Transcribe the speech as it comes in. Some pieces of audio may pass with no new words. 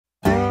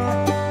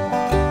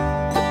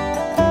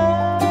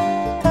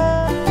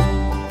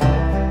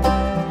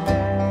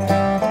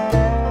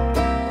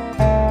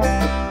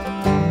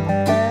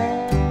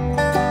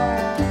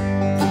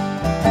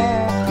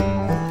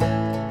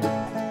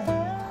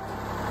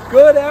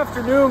Good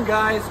afternoon,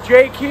 guys.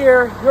 Jake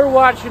here. You're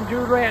watching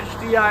Dude Ranch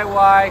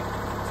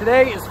DIY.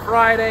 Today is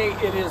Friday.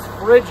 It is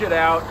frigid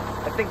out.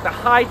 I think the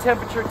high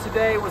temperature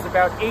today was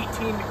about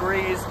 18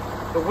 degrees.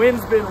 The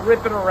wind's been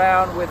ripping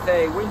around with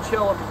a wind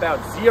chill of about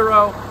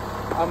 0.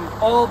 I'm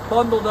all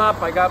bundled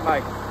up. I got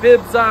my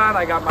bibs on.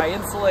 I got my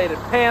insulated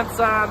pants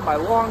on, my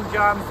long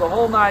johns, the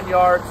whole 9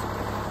 yards.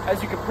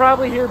 As you can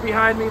probably hear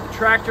behind me, the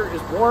tractor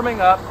is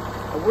warming up.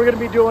 And we're going to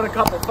be doing a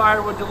couple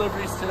firewood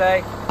deliveries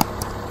today.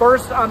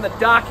 First on the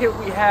docket,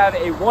 we have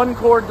a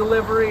 1-cord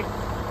delivery,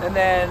 and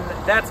then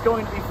that's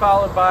going to be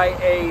followed by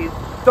a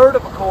 1/3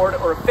 of a cord,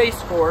 or a face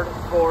cord,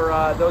 for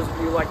those of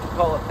you who like to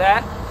call it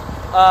that.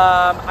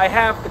 I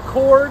have the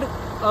cord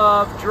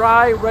of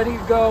dry, ready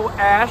to go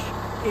ash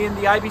in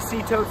the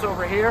IBC totes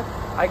over here.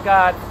 I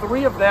got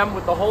 3 of them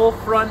with the whole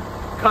front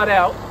cut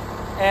out,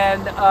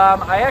 and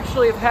I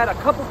actually have had a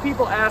couple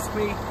people ask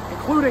me,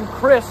 including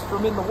Chris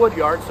from In the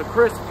Woodyard. So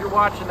Chris, if you're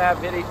watching that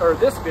video, or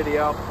this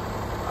video,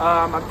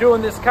 I'm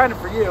doing this kind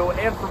of for you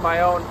and for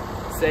my own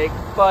sake,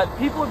 but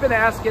people have been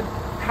asking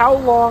how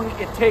long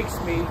it takes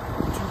me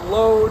to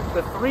load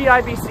the 3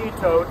 IBC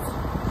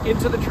totes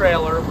into the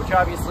trailer, which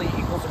obviously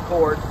equals a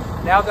cord.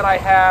 Now that I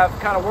have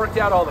kind of worked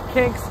out all the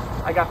kinks,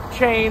 I got the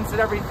chains and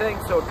everything,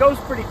 so it goes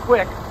pretty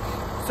quick.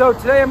 So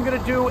today I'm going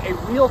to do a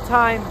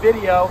real-time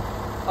video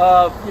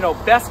of,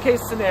 best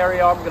case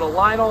scenario. I'm going to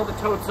line all the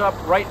totes up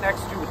right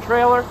next to the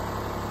trailer,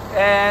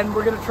 and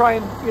we're going to try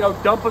and,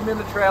 dump them in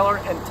the trailer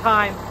and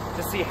time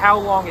to see how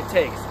long it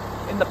takes.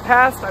 In the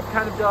past, I've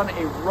kind of done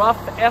a rough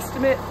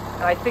estimate,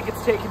 and I think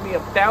it's taken me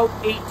about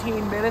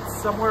 18 minutes,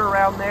 somewhere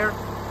around there,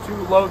 to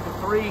load the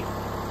 3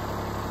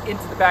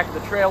 into the back of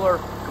the trailer,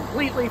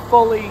 completely,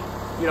 fully,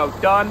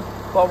 done.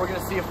 But we're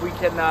gonna see if we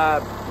can,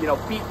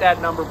 beat that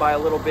number by a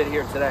little bit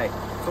here today.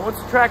 So once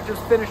the tractor's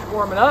finished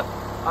warming up,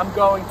 I'm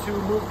going to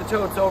move the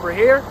totes over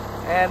here,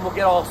 and we'll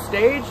get all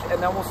staged,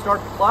 and then we'll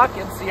start the clock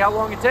and see how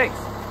long it takes.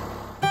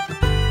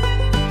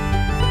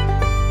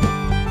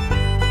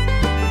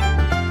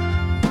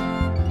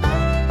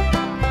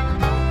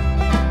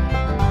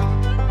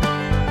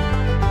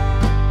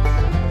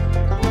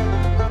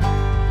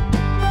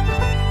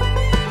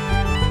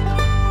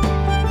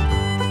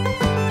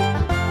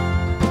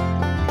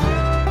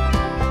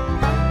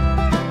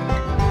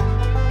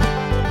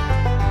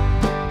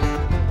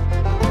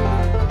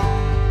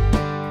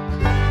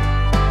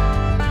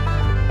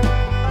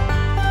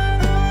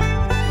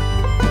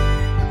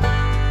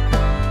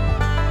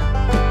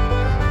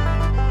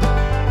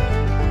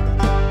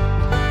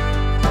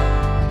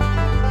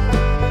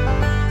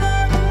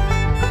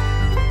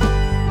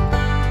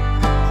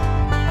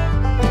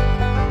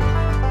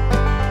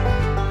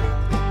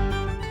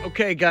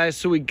 Okay guys,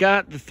 so we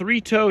got the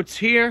 3 totes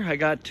here. I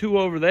got 2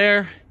 over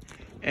there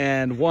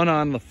and 1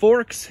 on the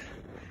forks.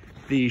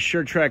 The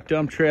Sure Trac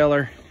dump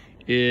trailer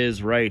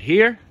is right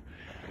here.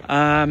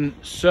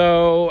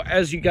 So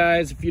as you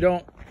guys, if you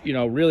don't,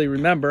 really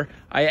remember,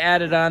 I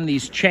added on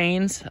these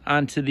chains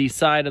onto the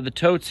side of the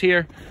totes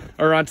here,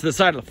 or onto the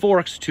side of the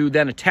forks, to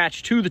then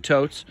attach to the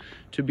totes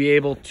to be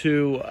able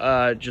to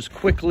just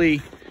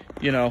quickly,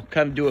 kind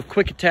of do a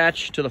quick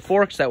attach to the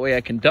forks. That way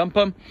I can dump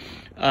them.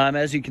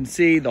 As you can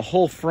see, the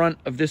whole front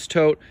of this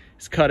tote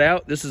is cut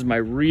out. This is my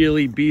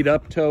really beat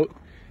up tote.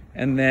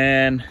 And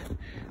then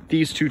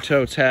these 2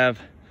 totes have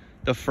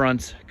the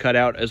fronts cut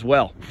out as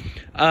well.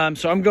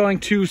 So I'm going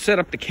to set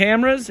up the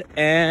cameras,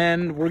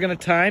 and we're going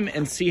to time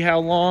and see how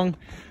long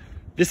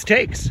this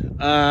takes.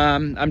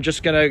 I'm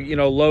just going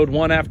to, load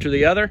one after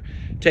the other,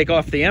 take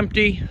off the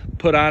empty,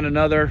 put on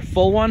another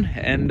full one,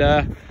 and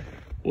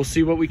we'll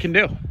see what we can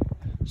do.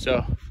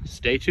 So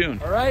stay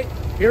tuned. All right,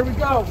 here we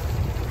go.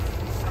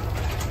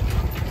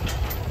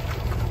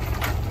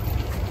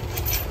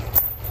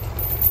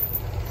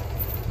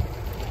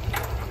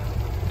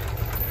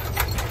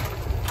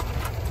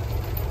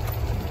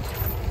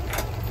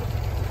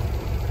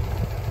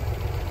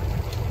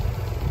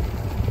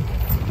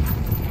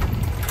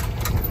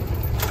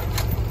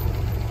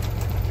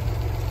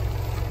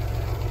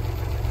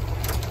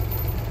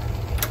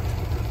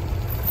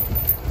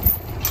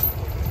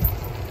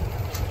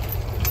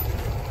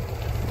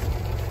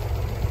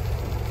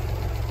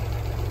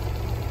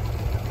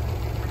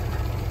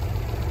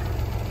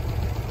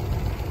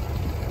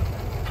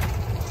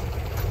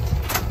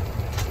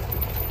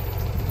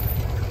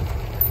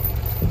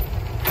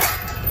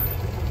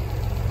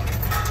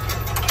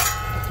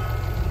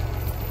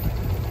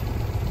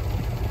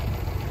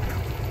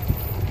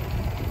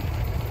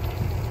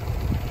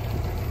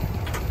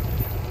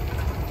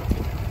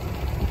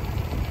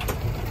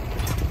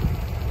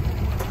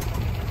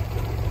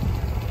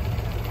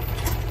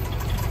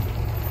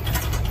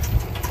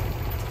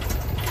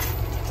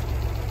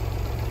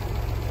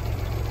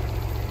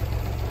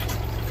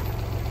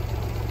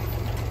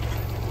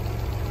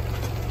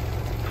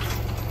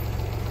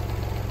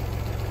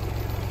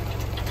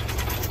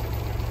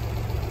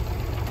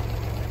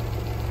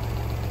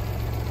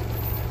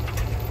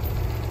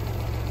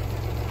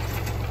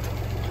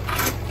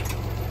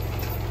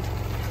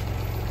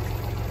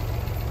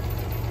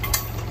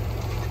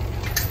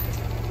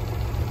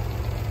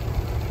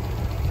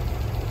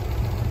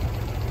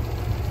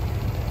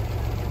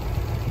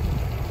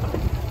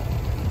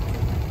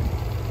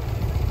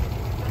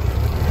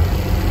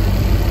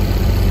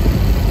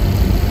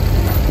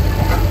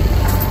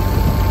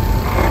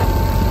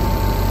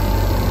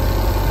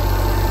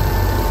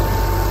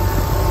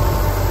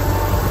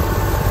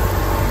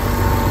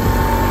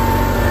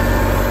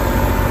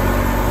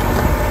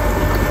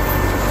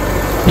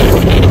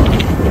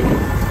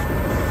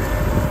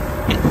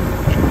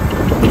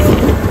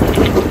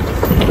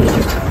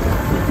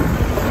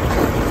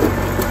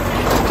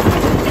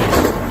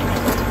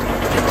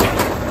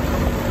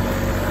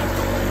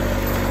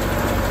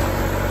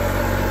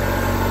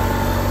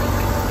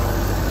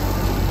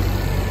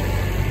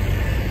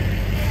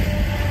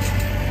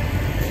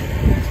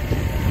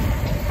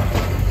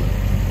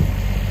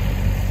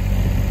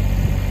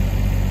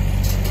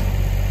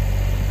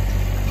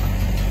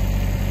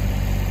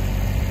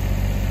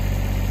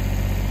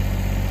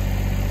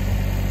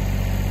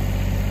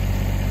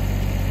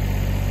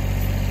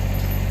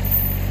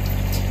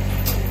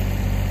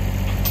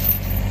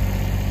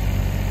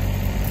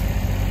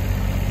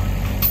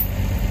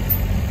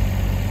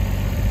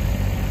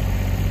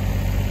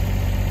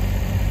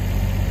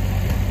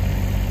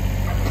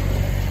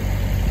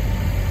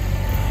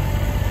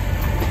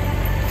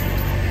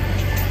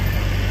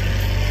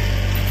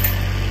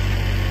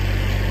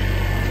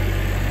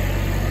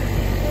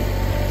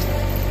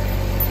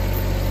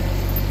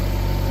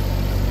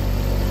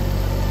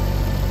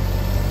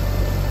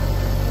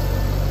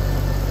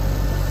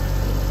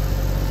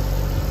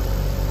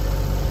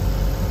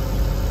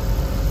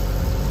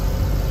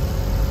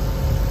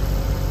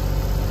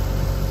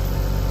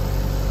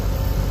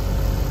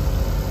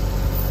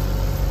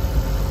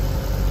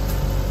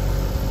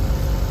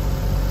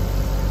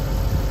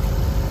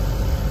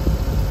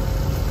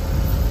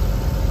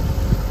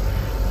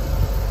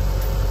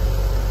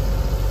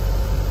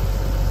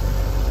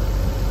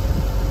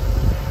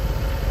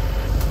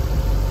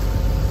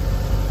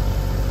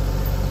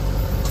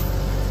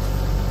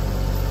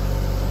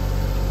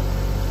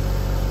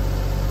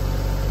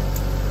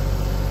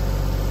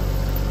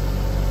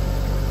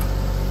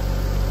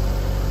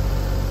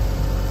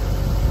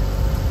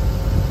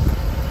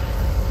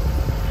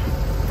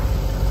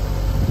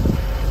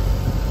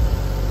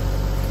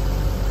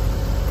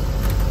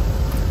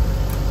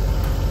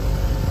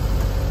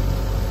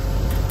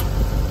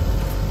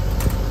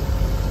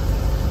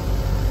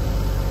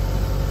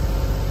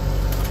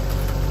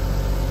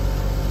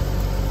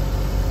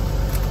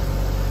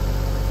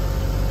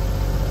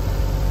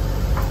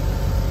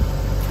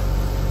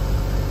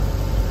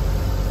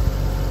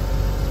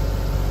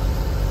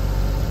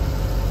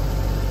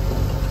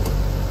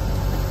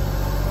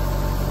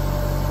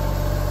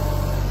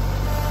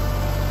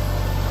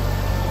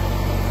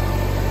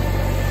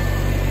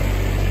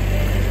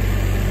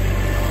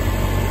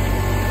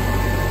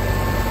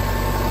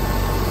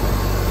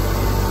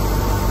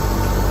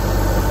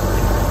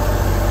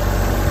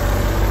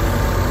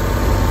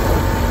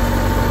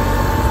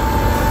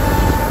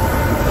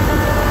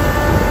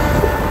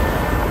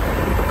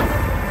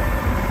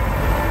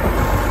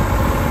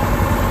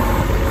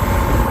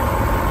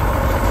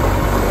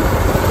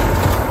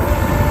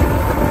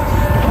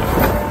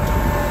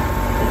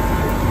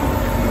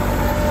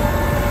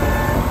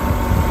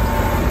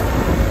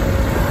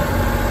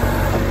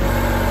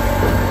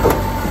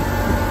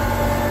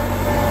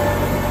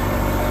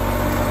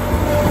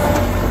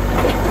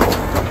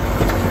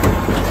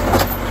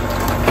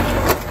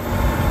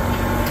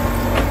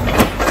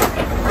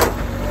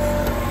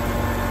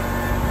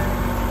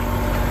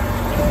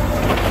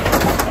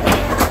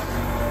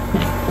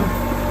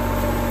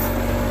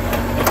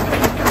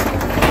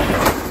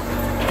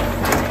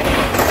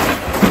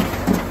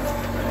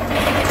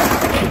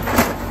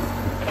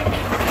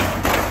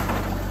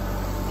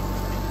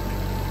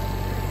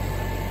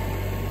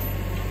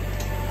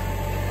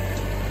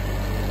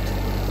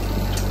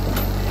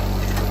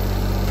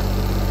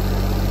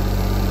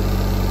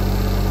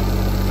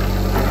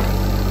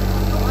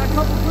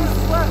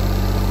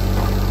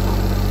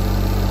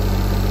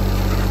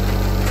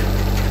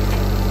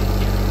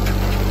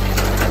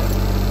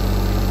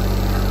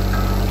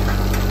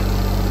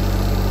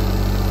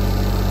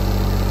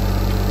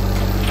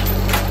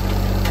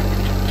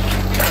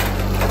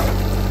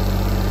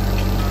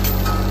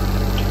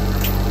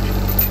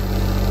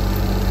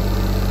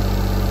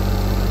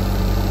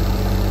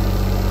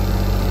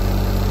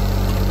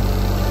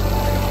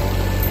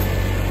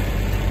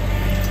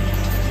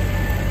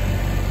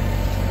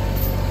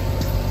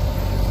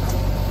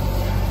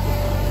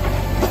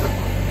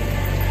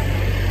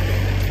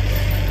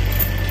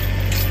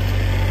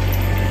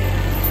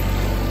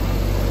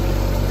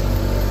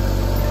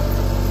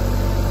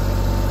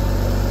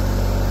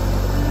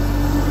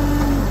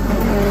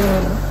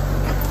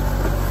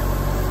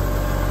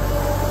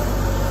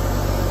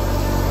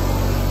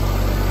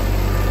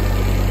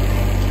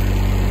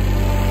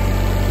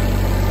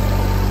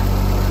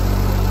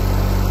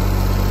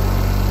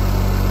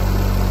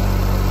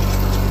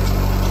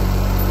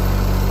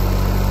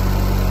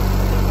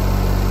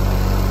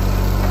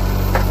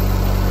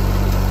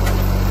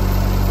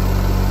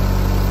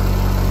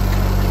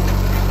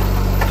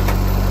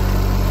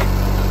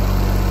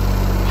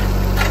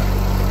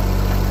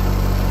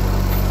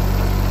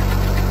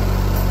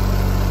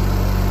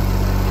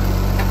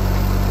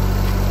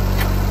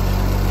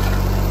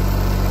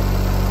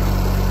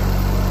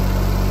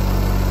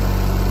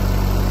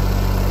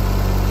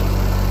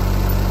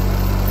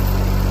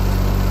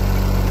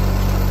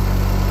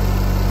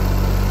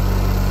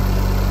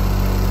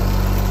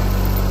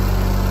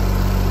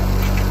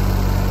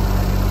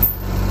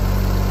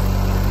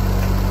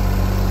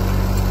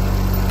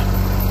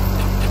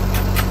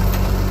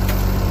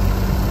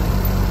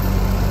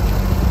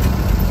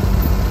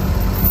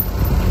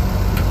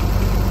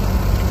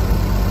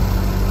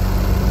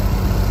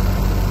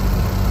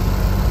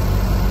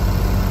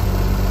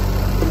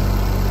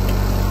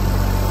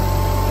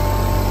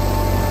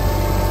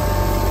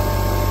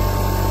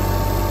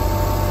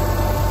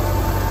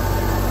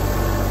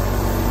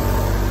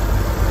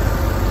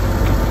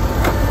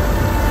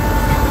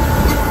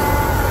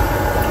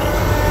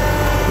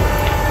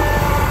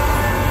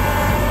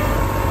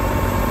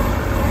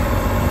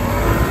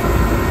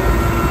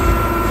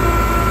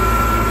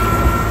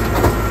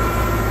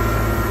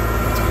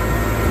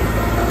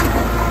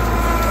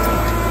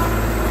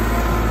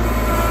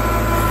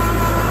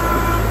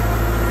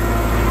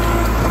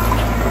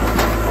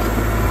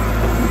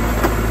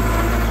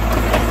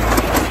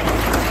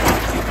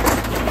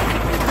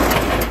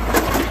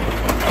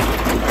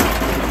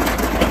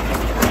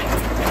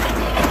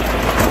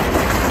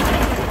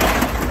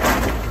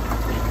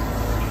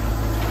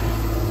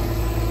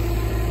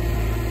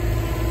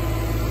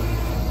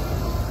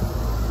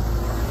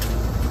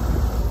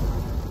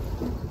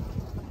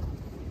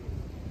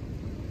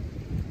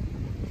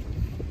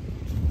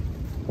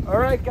 All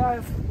right,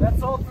 guys,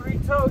 that's all 3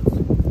 totes.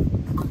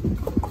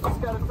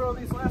 Just gotta throw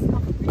these last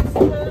couple pieces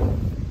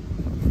in.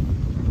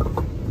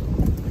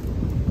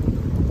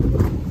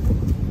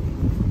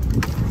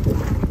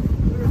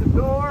 Clear the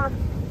door.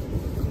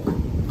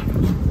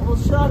 We'll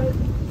shut it.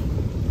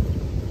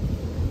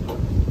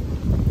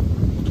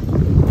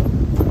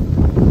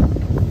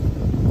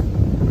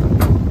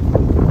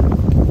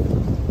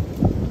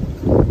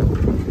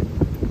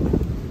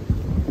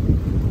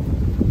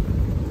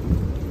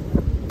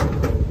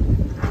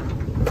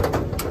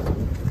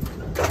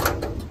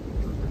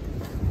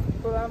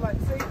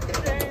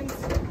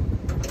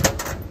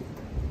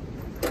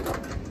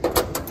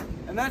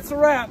 And that's a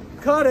wrap.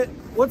 Cut it.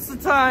 What's the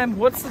time?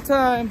 What's the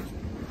time?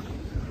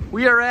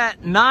 We are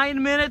at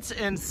 9 minutes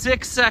and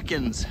 6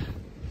 seconds.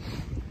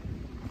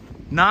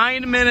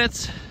 9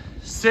 minutes,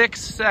 6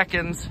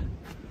 seconds.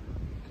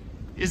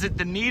 Is it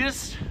the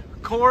neatest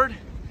cord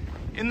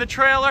in the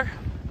trailer?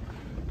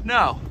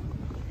 No,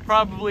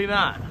 probably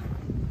not.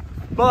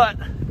 But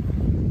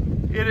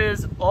it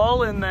is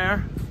all in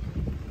there.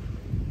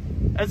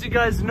 As you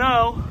guys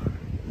know,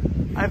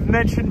 I've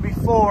mentioned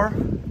before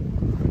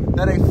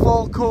that a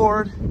full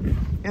cord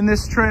in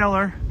this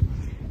trailer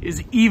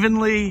is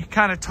evenly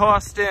kind of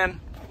tossed in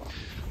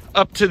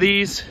up to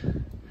these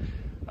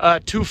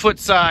 2-foot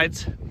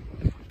sides.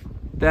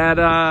 That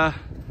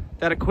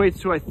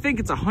equates to, I think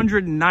it's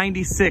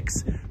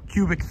 196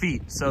 cubic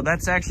feet. So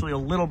that's actually a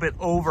little bit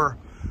over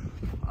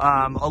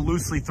a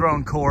loosely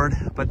thrown cord,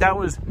 but that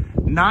was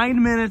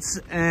 9 minutes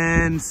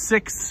and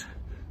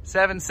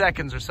 7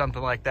 seconds or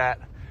something like that.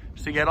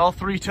 So you get all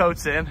 3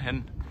 totes in,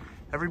 and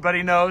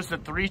everybody knows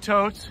that 3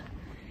 totes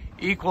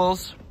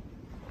equals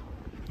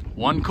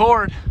 1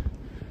 cord.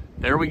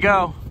 There we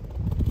go.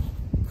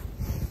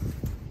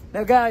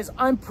 Now guys,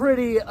 I'm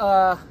pretty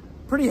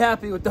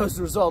happy with those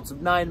results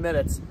of 9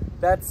 minutes.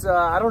 That's,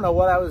 I don't know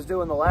what I was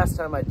doing the last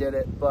time I did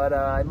it, but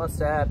I must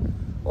have had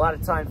a lot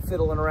of time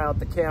fiddling around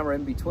with the camera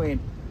in between,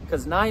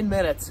 because 9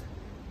 minutes,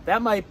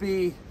 that might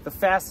be the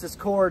fastest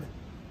cord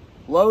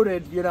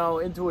loaded, you know,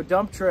 into a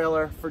dump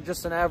trailer for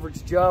just an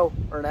average Joe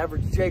or an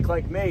average Jake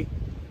like me.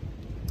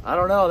 I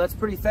don't know, that's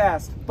pretty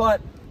fast.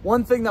 But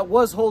one thing that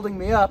was holding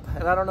me up,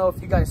 and I don't know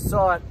if you guys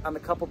saw it on the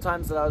couple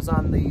times that I was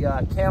on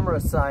the camera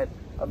side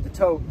of the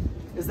tote,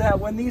 is that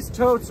when these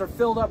totes are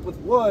filled up with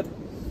wood,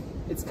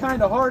 it's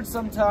kind of hard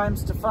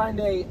sometimes to find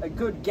a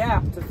good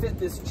gap to fit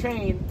this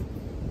chain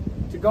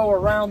to go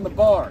around the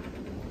bar.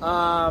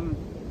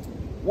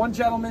 One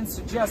gentleman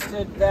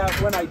suggested that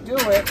when I do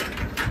it,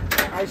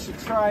 I should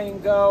try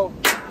and go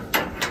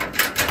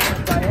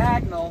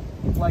diagonal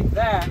like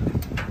that.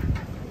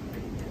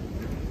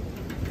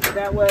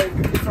 That way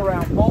it's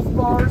around both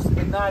bars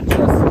and not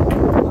just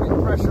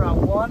putting pressure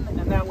on one,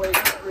 and that way it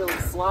doesn't really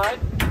slide.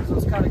 So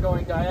it's kind of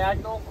going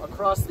diagonal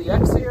across the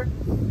X here.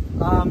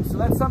 So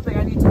that's something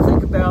I need to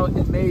think about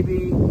and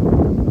maybe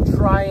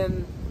try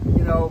and,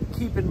 you know,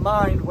 keep in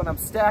mind when I'm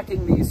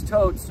stacking these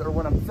totes or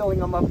when I'm filling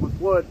them up with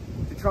wood,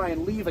 to try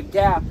and leave a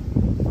gap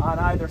on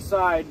either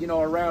side, you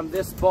know, around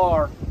this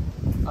bar.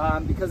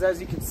 Because as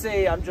you can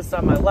see, I'm just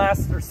on my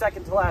last or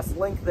second to last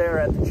link there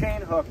at the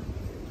chain hook.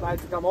 I had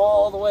to come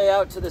all the way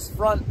out to this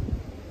front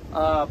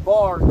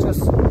bar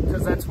just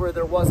because that's where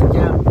there was a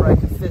gap where I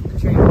could fit the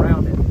chain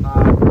around it.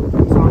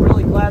 So I'm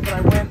really glad that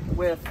I went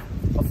with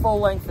a full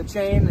length of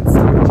chain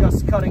instead of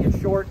just cutting it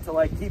short to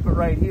like keep it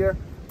right here.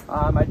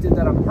 I did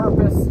that on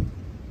purpose.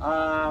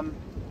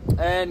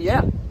 And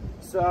yeah,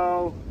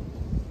 so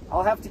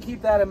I'll have to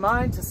keep that in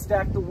mind to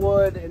stack the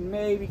wood and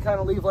maybe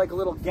kind of leave like a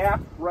little gap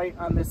right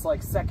on this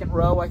like second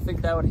row. I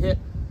think that would hit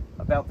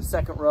about the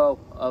second row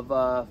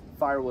of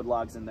firewood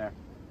logs in there.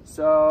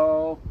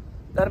 So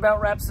that about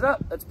wraps it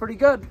up. That's pretty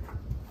good.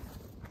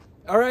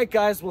 All right,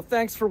 guys. Well,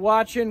 thanks for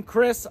watching.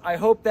 Chris, I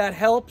hope that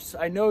helps.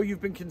 I know you've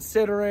been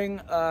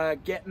considering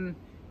getting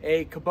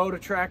a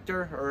Kubota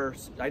tractor, or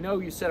I know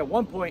you said at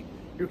one point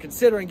you're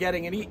considering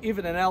getting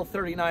even an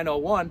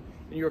L3901, and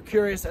you're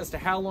curious as to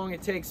how long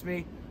it takes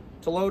me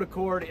to load a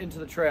cord into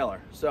the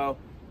trailer. So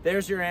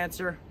there's your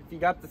answer. If you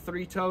got the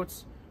 3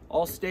 totes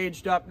all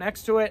staged up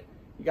next to it,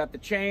 you got the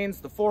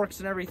chains, the forks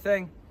and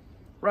everything,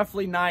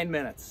 roughly 9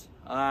 minutes.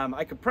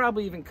 I could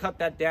probably even cut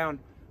that down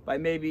by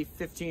maybe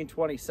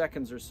 15-20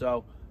 seconds or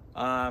so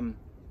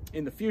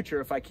in the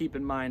future if I keep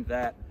in mind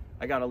that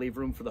I got to leave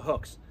room for the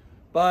hooks.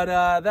 But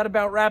that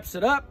about wraps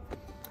it up.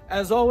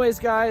 As always,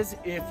 guys,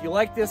 if you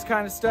like this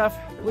kind of stuff,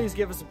 please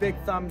give us a big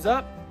thumbs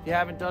up. If you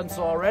haven't done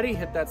so already,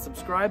 hit that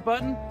subscribe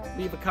button,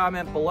 leave a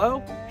comment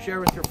below, share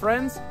with your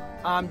friends.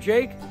 I'm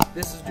Jake.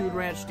 This is Dude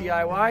Ranch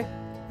DIY.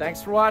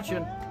 Thanks for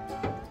watching.